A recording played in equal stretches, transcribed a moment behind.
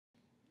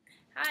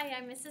Hi,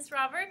 I'm Mrs.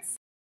 Roberts.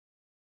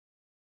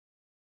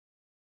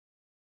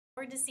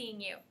 Forward to seeing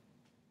you.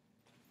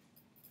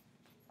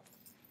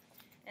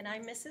 And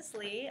I'm Mrs.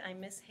 Lee. I'm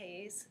Miss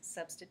Hayes'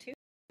 substitute.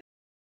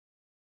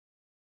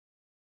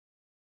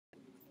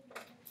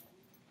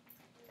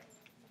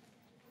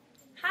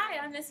 Hi,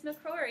 I'm Miss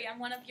McCrory. I'm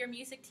one of your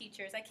music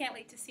teachers. I can't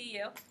wait to see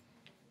you.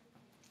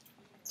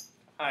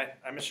 Hi,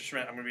 I'm Mr.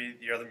 Schmidt. I'm going to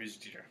be your other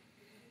music teacher.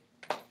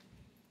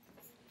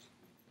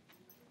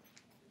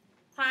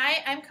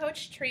 Hi, I'm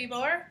Coach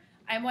Trebor.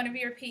 I'm one of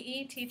your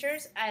PE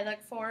teachers. I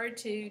look forward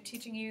to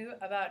teaching you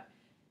about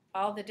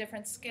all the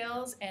different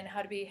skills and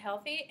how to be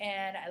healthy,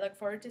 and I look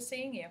forward to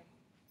seeing you.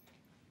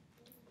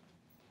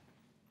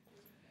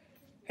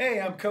 Hey,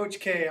 I'm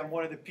Coach K. I'm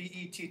one of the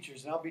PE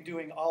teachers, and I'll be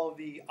doing all of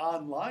the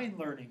online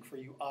learning for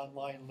you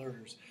online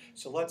learners.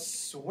 So let's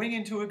swing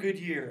into a good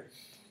year.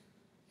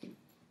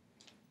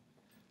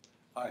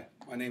 Hi,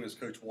 my name is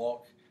Coach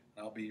Walk,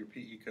 and I'll be your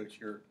PE coach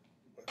here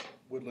at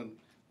Woodland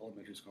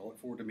Elementary School. I look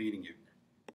forward to meeting you.